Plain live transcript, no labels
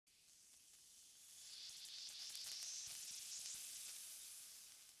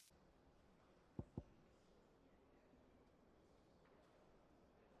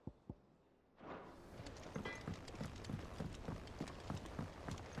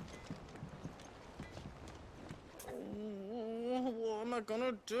I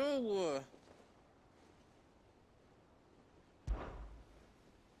gonna do?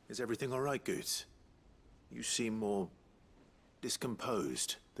 Is everything all right, Goots? You seem more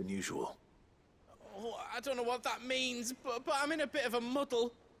discomposed than usual. Oh, I don't know what that means, but I'm in a bit of a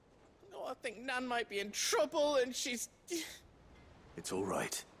muddle. Oh, I think Nan might be in trouble, and she's... It's all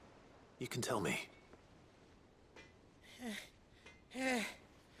right. You can tell me.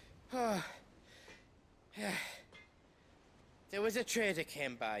 There was a trader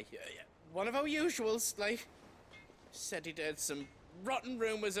came by. One of our usuals, like. Said he'd heard some rotten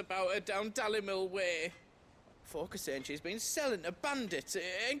rumours about her down Dallymill Way. Folk are saying she's been selling to bandits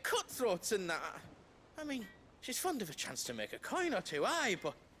and cutthroats and that. I mean, she's fond of a chance to make a coin or two, aye,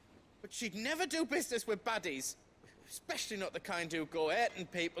 but she'd never do business with baddies. Especially not the kind who go hurting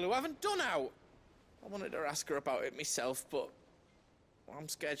people who haven't done out. I wanted to ask her about it myself, but I'm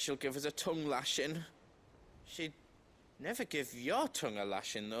scared she'll give us a tongue lashing. She'd never give your tongue a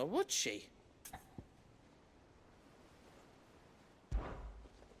lashing, though, would she?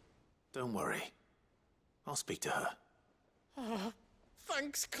 Don't worry. I'll speak to her. Oh,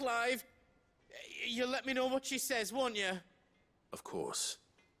 thanks, Clive. You'll let me know what she says, won't you? Of course.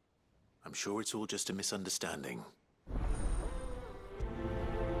 I'm sure it's all just a misunderstanding.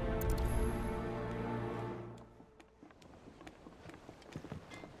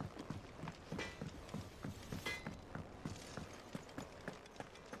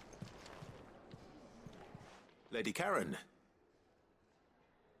 Lady Charon.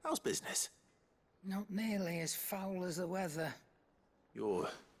 How's business? Not nearly as foul as the weather. You're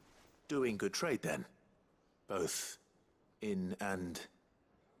doing good trade, then? Both in and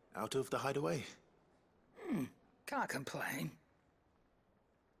out of the hideaway? Can't complain.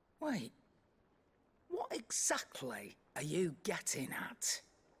 Wait. What exactly are you getting at?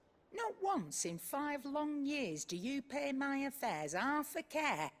 Not once in 5 long years do you pay my affairs half a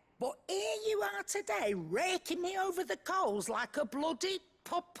care, but here you are today, raking me over the coals like a bloody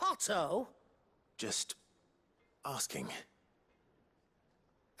popoto? Just asking.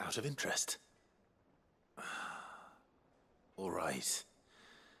 Out of interest. All right.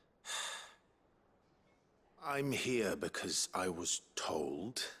 I'm here because I was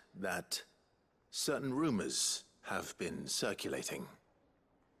told that certain rumors have been circulating.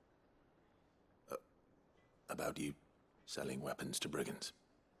 About you selling weapons to brigands.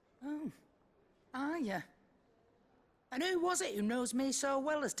 Oh, are you? And who was it who knows me so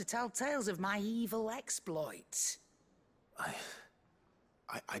well as to tell tales of my evil exploits?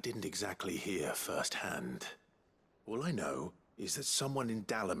 I didn't exactly hear firsthand. All I know is that someone in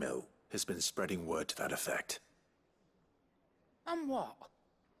Dallymill has been spreading word to that effect. And what?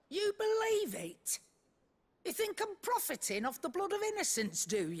 You believe it? You think I'm profiting off the blood of innocents,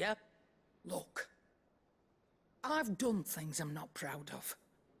 do you? Look, I've done things I'm not proud of.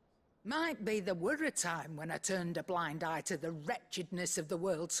 Might be there were a time when I turned a blind eye to the wretchedness of the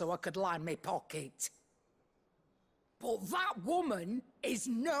world so I could line my pocket. But that woman is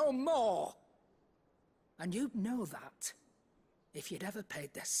no more. And you'd know that if you'd ever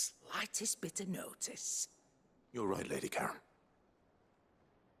paid the slightest bit of notice. You're right, Lady Charon.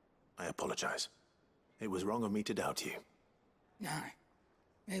 I apologize. It was wrong of me to doubt you. Aye,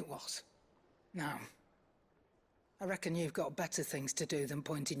 it was. Now, I reckon you've got better things to do than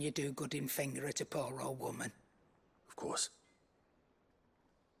pointing your do-gooding finger at a poor old woman. Of course.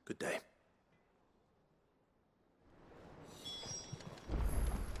 Good day.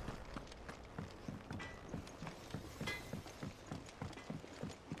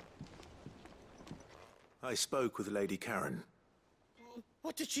 I spoke with Lady Charon.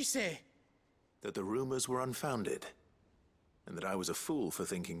 What did she say? That the rumors were unfounded, and that I was a fool for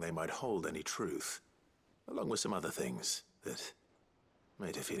thinking they might hold any truth, along with some other things that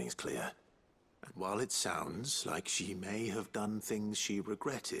made her feelings clear. And while it sounds like she may have done things she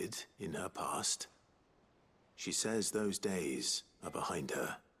regretted in her past, she says those days are behind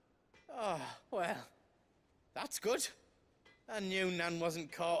her. Oh, well, that's good. I knew Nan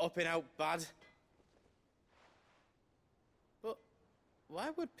wasn't caught up in out bad. But why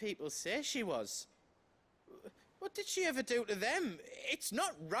would people say she was? What did she ever do to them? It's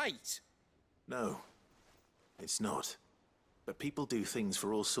not right. No, it's not. But people do things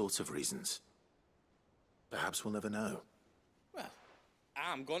for all sorts of reasons. Perhaps we'll never know. Well,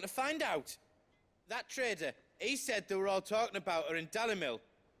 I'm going to find out. That trader, he said they were all talking about her in Dallymill.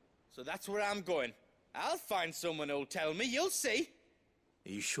 So that's where I'm going. I'll find someone who'll tell me, you'll see.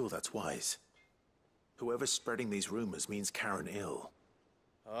 Are you sure that's wise? Whoever's spreading these rumors means Charon ill.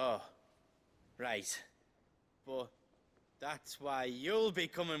 Oh, right. But that's why you'll be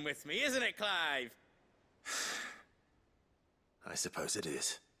coming with me, isn't it, Clive? I suppose it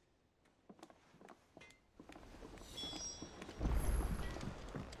is.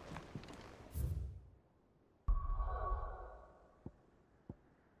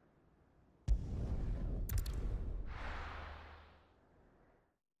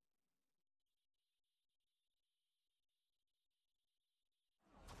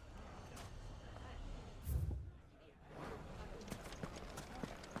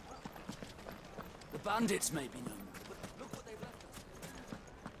 The bandits may be known, but look what they've left us.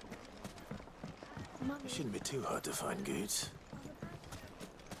 It shouldn't be too hard to find goods.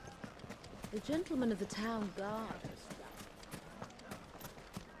 The gentleman of the town guard.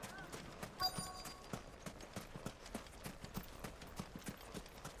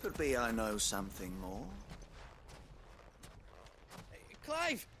 Could be I know something more.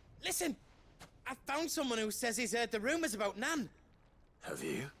 Clive, listen! I found someone who says he's heard the rumours about Nan. Have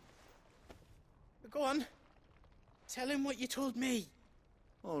you? Go on. Tell him what you told me.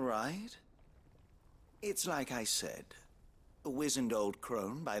 All right. It's like I said. A wizened old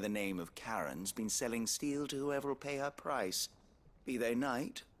crone by the name of Charon's been selling steel to whoever will pay her price, be they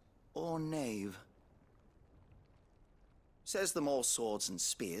knight or knave. Says the more swords and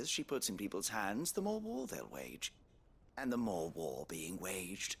spears she puts in people's hands, the more war they'll wage. And the more war being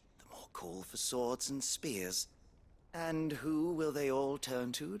waged, the more call for swords and spears. And who will they all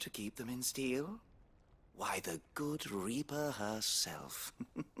turn to keep them in steel? Why, the good Reaper herself.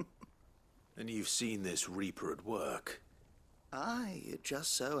 And you've seen this Reaper at work? Aye, it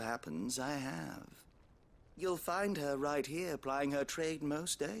just so happens I have. You'll find her right here plying her trade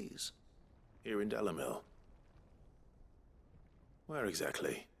most days. Here in Dalimil? Where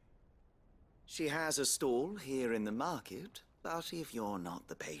exactly? She has a stall here in the market, but if you're not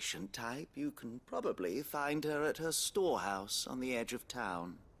the patient type, you can probably find her at her storehouse on the edge of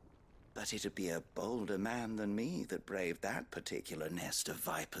town. But it'd be a bolder man than me that braved that particular nest of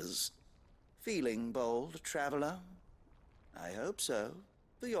vipers. Feeling bold, traveler? I hope so,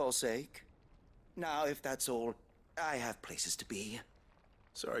 for your sake. Now, if that's all, I have places to be.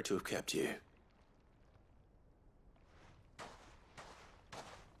 Sorry to have kept you.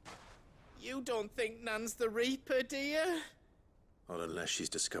 You don't think Nan's the Reaper, do you? Not unless she's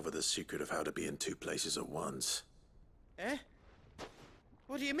discovered the secret of how to be in two places at once. Eh?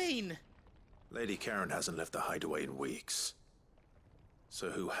 What do you mean? Lady Charon hasn't left the hideaway in weeks. So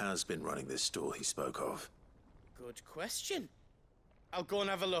who has been running this stall he spoke of? Good question. I'll go and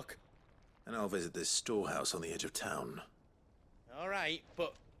have a look. And I'll visit this storehouse on the edge of town. All right,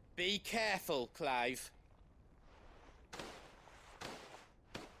 but be careful, Clive.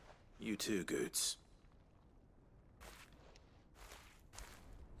 You too, Goods.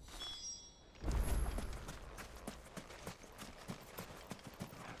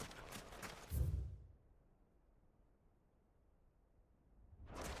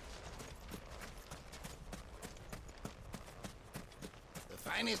 The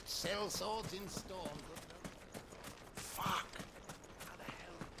finest sell swords in Storm. Fuck! How the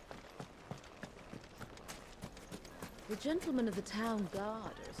hell? The gentleman of the town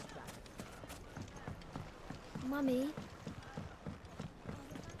guard. Mummy.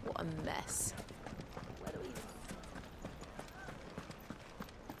 What a mess. Where do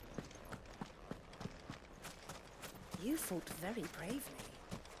we... You fought very bravely.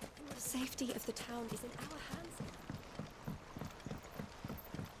 The safety of the town is in our hands.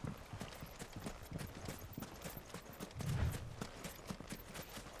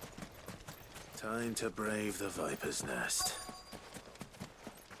 Time to brave the Viper's Nest.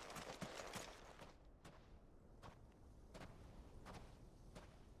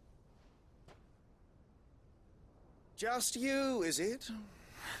 Just you, is it?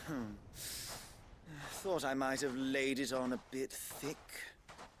 Thought I might have laid it on a bit thick.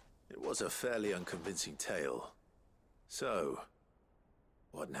 It was a fairly unconvincing tale. So,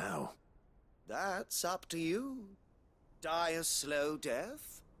 what now? That's up to you. Die a slow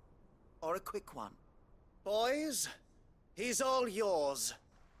death, or a quick one. Boys, he's all yours.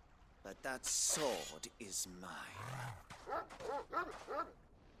 But that sword is mine.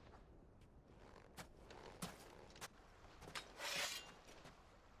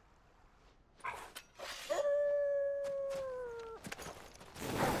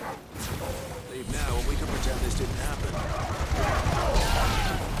 Leave now, or we can pretend this didn't happen.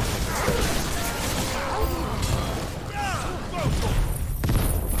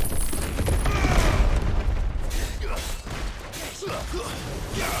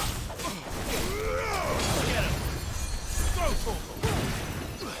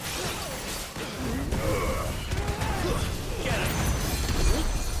 Get him!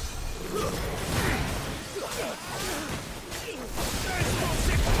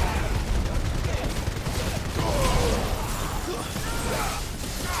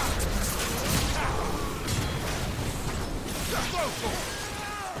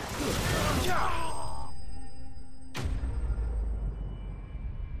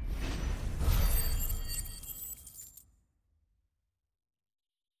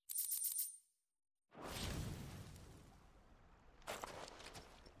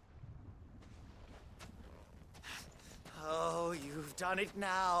 Oh, you've done it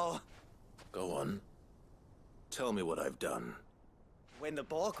now. Go on. Tell me what I've done. When the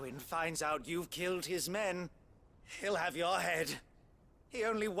Borgwyn finds out you've killed his men, he'll have your head. He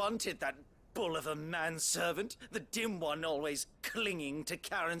only wanted that bull of a manservant, the dim one always clinging to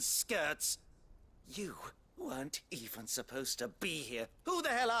Charon's skirts. You weren't even supposed to be here. Who the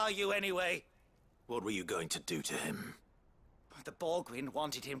hell are you anyway? What were you going to do to him? The Borgwyn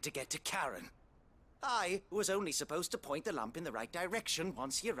wanted him to get to Charon. I was only supposed to point the lamp in the right direction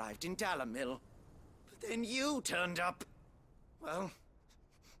once he arrived in Dalamil. But then you turned up. Well,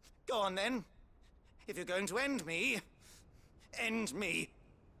 go on then. If you're going to end me, end me.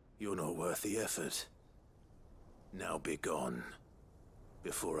 You're not worth the effort. Now be gone,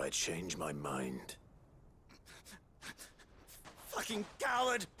 before I change my mind. Fucking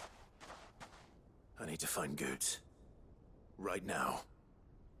coward! I need to find Goots. Right now.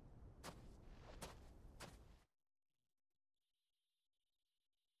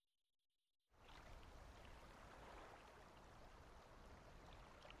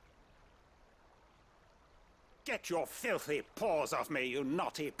 Get your filthy paws off me, you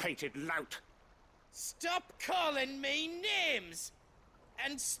naughty-pated lout! Stop calling me names!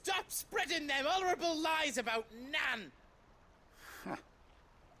 And stop spreading them horrible lies about Nan!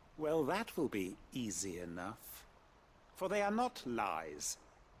 Well, that will be easy enough. For they are not lies.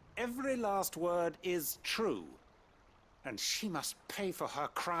 Every last word is true. And she must pay for her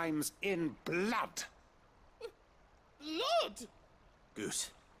crimes in blood. Blood? Goot,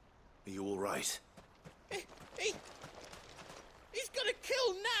 are you all right? He's gonna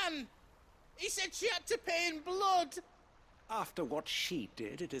kill Nan! He said she had to pay in blood! After what she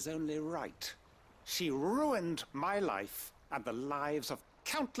did, it is only right. She ruined my life and the lives of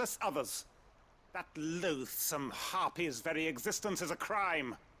countless others. That loathsome harpy's very existence is a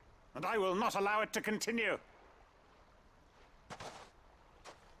crime, and I will not allow it to continue.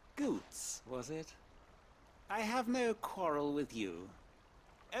 Goots, was it? I have no quarrel with you.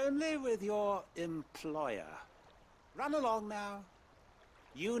 Only with your employer. Run along now.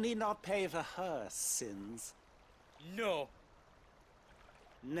 You need not pay for her sins. No.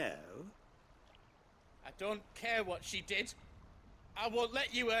 No? I don't care what she did. I won't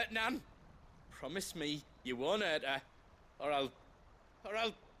let you hurt Nan. Promise me you won't hurt her, or I'll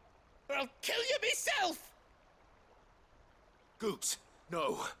kill you myself! Goots,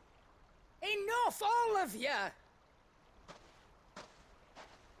 no. Enough, all of you!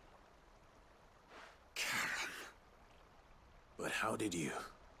 Charon. But how did you?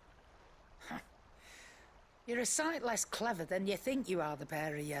 You're a sight less clever than you think you are, the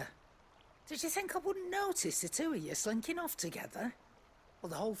pair of you. Did you think I wouldn't notice the two of you slinking off together? Well,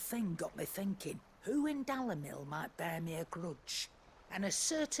 the whole thing got me thinking, who in Dalamil might bear me a grudge? And a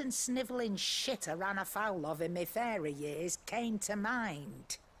certain snivelling shit I ran afoul of in my fairy years came to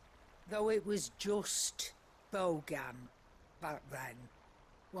mind. Though it was just Bogan back then,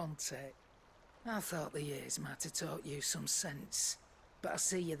 wasn't it? I thought the years might have taught you some sense, but I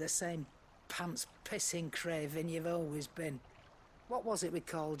see you're the same pants-pissing craven you've always been. What was it we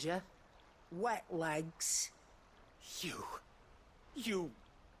called you? Wet legs? You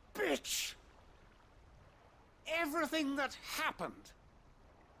bitch! Everything that happened,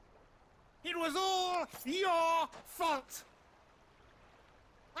 it was all your fault!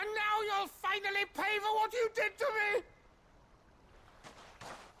 And now you'll finally pay for what you did to me!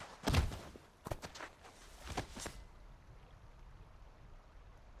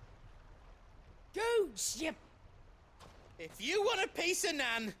 Goots, you... If you want a piece of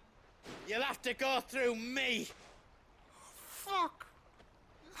Nan, you'll have to go through me. Fuck!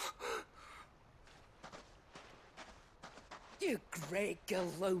 You great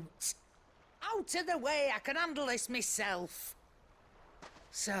galoot. Out of the way, I can handle this myself.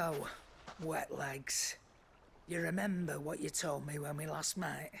 So, wet legs, you remember what you told me when we last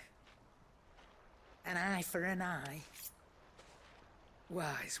met? An eye for an eye.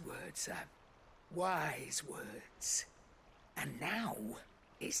 Wise words, Sam. Wise words. And now,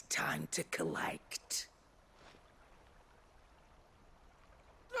 it's time to collect.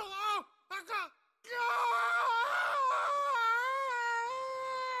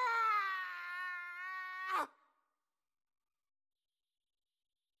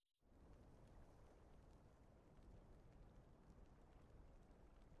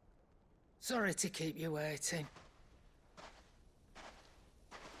 Sorry to keep you waiting.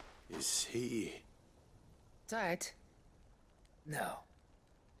 Is he... Dead? No.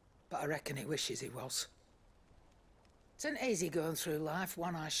 But I reckon he wishes he was. It ain't easy going through life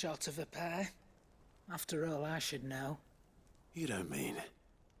one eye short of a pair. After all, I should know. You don't mean...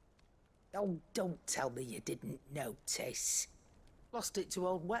 Oh, don't tell me you didn't notice. Lost it to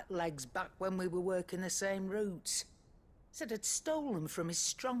old Wet Legs back when we were working the same routes. Said I'd stolen from his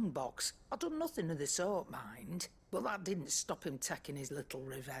strongbox. I'd done nothing of the sort, mind. But that didn't stop him taking his little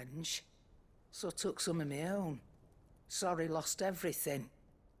revenge. So I took some of my own. Sorry, lost everything.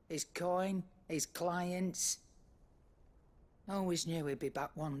 His coin, his clients. Always knew he'd be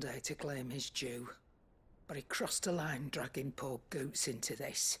back one day to claim his due. But he crossed a line dragging poor Goots into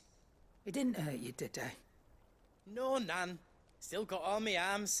this. He didn't hurt you, did he? No, Nan. Still got all my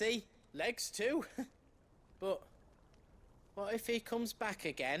arms, see? Legs too. But what if he comes back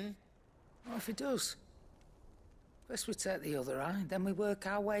again? What if he does? First we take the other eye, then we work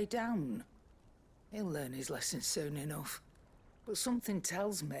our way down. He'll learn his lesson soon enough. But something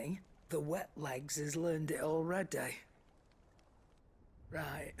tells me the Wet Legs has learned it already.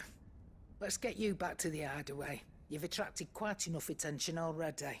 Right. Let's get you back to the hideaway. You've attracted quite enough attention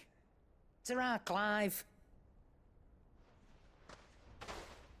already. Ta-ra, Clive.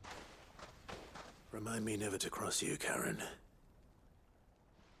 Remind me never to cross you, Charon.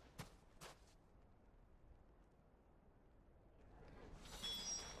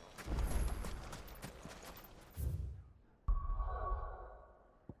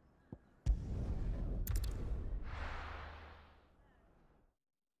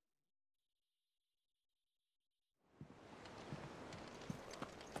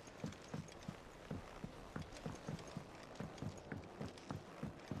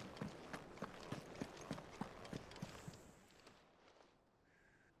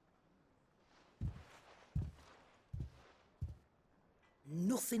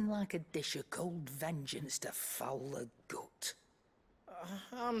 Nothing like a dish of cold vengeance to foul the gut.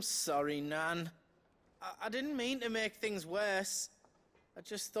 I'm sorry, Nan. I didn't mean to make things worse. I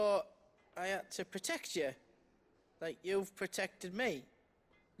just thought I had to protect you. Like you've protected me.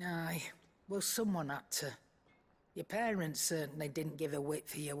 Aye, well, someone had to. Your parents certainly didn't give a whit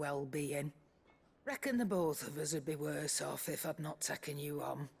for your well-being. Reckon the both of us would be worse off if I'd not taken you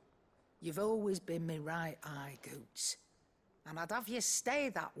on. You've always been me right eye, Goots. And I'd have you stay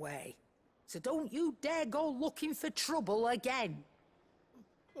that way. So don't you dare go looking for trouble again.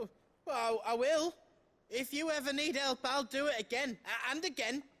 Well, I will. If you ever need help, I'll do it again and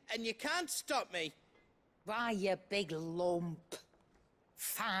again, and you can't stop me. Why, you big lump.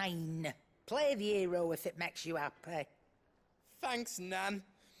 Fine. Play the hero if it makes you happy. Thanks, Nan.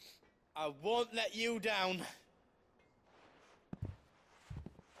 I won't let you down.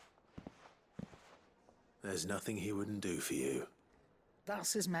 There's nothing he wouldn't do for you.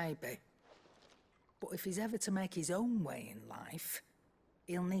 That's as maybe. But if he's ever to make his own way in life,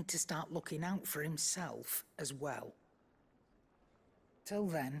 he'll need to start looking out for himself as well. Till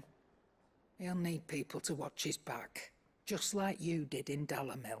then, he'll need people to watch his back, just like you did in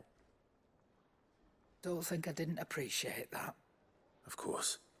Dalamil. Don't think I didn't appreciate that. Of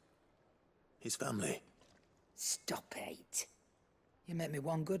course. His family. Stop it. You make me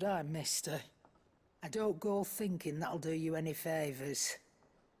one good eye, mister. I don't go thinking that'll do you any favours.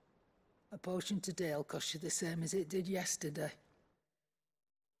 A potion today will cost you the same as it did yesterday.